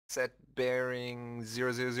Set bearing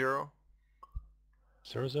 000.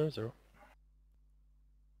 000.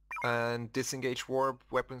 And disengage warp,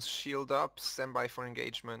 weapons shield up, stand by for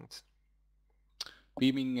engagement.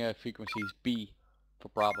 Beaming frequencies B for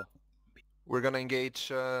Bravo. We're gonna engage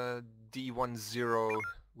D10,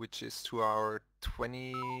 which is to our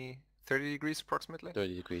 30 degrees approximately.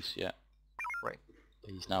 30 degrees, yeah. Right.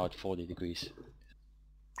 He's now at 40 degrees.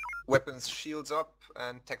 Weapons shields up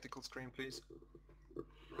and tactical screen, please.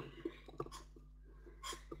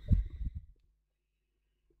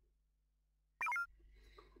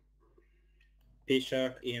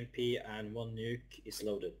 P-Shark, EMP, and 1 nuke is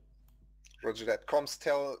loaded. Roger that. Comms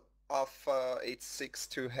tell Alpha 86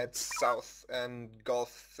 to head south and Golf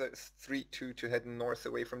 32 to head north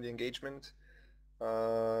away from the engagement.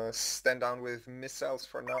 Stand down with missiles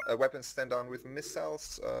for now. Weapons stand down with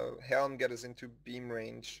missiles. Helm, get us into beam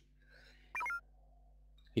range.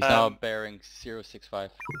 He's now bearing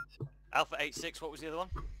 065. Alpha 86, what was the other one?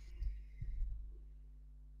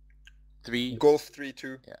 3. Golf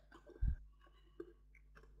 32. Yeah.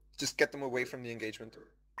 Just get them away from the engagement.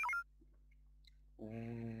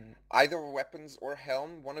 Either weapons or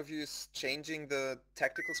Helm, one of you is changing the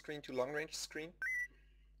tactical screen to long range screen.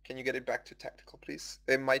 Can you get it back to tactical, please?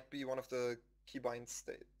 It might be one of the keybinds,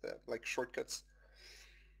 like shortcuts.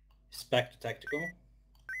 It's back to tactical.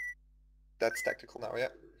 That's tactical now, yeah.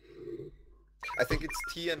 I think it's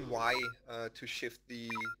T and Y to shift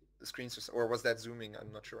the screens, or was that zooming?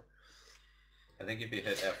 I'm not sure. I think if you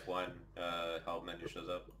hit F1, Helm menu shows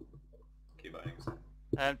up. Key bindings.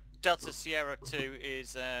 Delta Sierra 2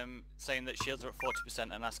 is saying that shields are at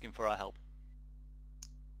 40% and asking for our help.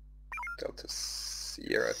 Delta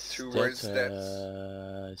Sierra 2, where's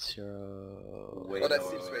that? Zero... Oh, that's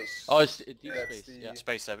Deep Space. Oh, it's Deep Yeah, Space, the- yeah.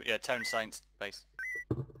 Space 7, yeah, Terran Science Base.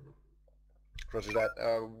 Roger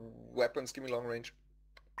that. Weapons, give me long range.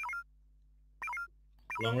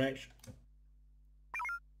 Long range.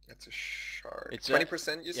 That's a shark. It's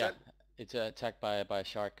 20% you said? Yeah, it's attacked by a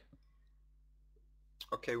shark.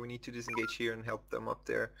 Okay, we need to disengage here and help them up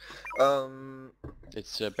there.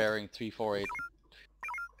 It's bearing 348.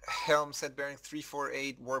 Helm set bearing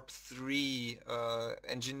 348, warp 3,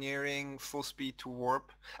 engineering, full speed to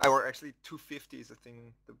warp. Or actually 250 is I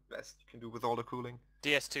think the best you can do with all the cooling.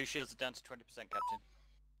 DS2 shields are down to 20%, Captain.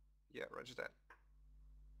 Yeah, roger that.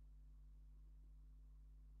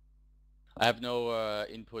 I have no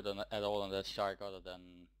input on at all on that shark other than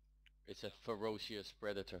it's a ferocious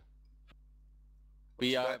predator.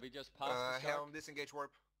 We just passed the shark. Helm, disengage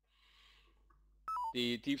warp.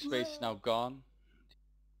 The deep space is now gone.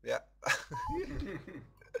 Yeah.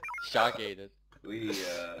 Shark ate it. We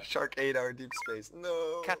Shark ate our deep space.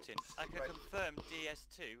 No. Captain, I can Right. confirm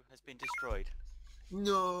DS2 has been destroyed.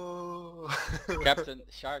 No. Captain,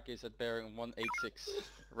 shark is at bearing 186,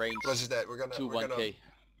 range Roger that. We're gonna 21k.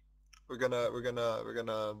 We're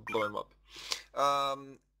gonna blow him up.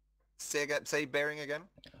 Say again. Say bearing again.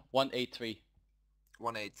 183.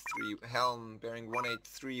 183. Helm bearing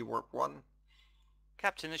 183. Warp 1.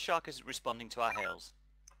 Captain, the shark isn't responding to our hails.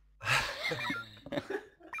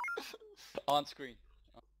 On screen.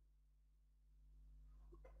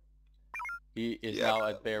 He is Yeah. now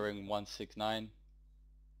at bearing 169,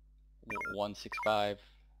 165,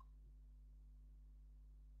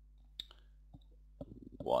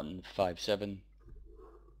 157,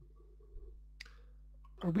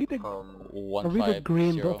 Are we the 150,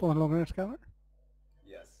 green buff on long range scanner?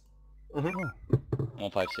 yes. Oh.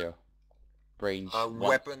 150. Range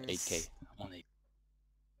Weapons. 8k. 18.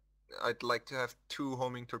 I'd like to have 2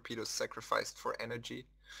 homing torpedoes sacrificed for energy.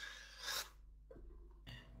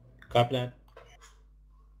 Copy that.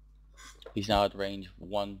 He's now at range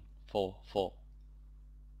 144.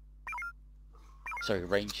 Sorry,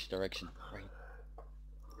 range, direction. Range.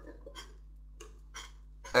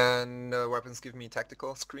 And weapons, give me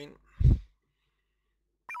tactical screen.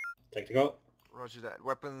 Tactical. Roger that.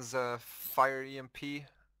 Weapons, fire EMP.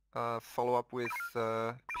 Follow up with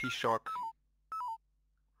P-Shock.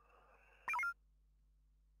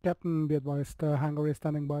 Captain, be advised, the hangar is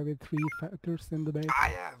standing by with 3 fighters in the base. Ah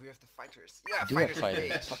yeah, we have the fighters. Yeah, Do have fighters fighters.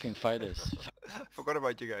 engaged. Fucking fighters. Forgot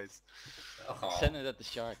about you guys. Oh. Send it at the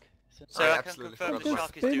shark. So I I can absolutely confirm forgot the about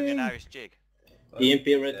shark is doing an spinning. Irish jig. EMP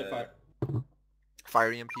ready to fire.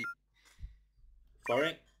 Fire EMP.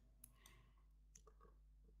 Firing.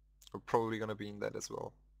 We're probably gonna be in that as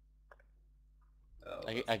well. Oh,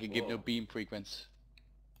 I can give no whoa. beam frequency.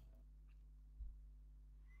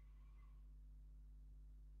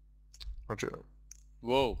 Roger.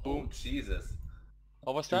 Whoa, Oh, boom. Jesus.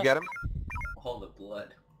 What was You that? get him? All the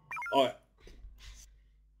blood. Oh,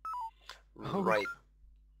 Right.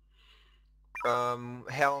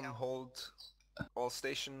 Helm, hold all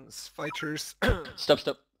stations, fighters. Stop.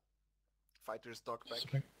 Fighters dock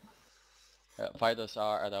back. Fighters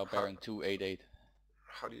are at our bearing 288.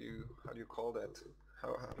 How do you call that?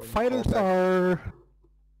 When you call Fighters back? are...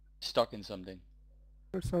 Stuck in something.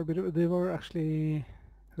 They were actually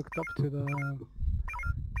hooked up to the...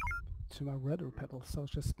 to my rudder pedal, so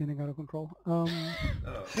it's just spinning out of control. Oh.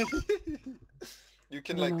 You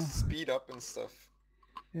can I like don't know. speed up and stuff.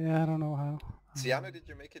 Yeah, I don't know how. Cyrano, did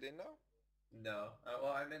you make it in now? No.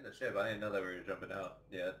 Well, I'm in the ship. I didn't know that we were jumping out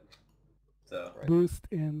yet. So. Right. Boost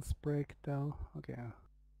ins, break down. Okay.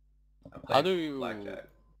 I'm How playing do you... Blackjack.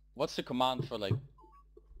 What's the command for like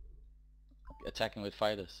attacking with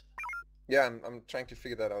fighters? Yeah, I'm trying to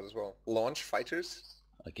figure that out as well. Launch fighters?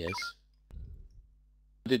 I guess.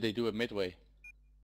 Did they do it midway?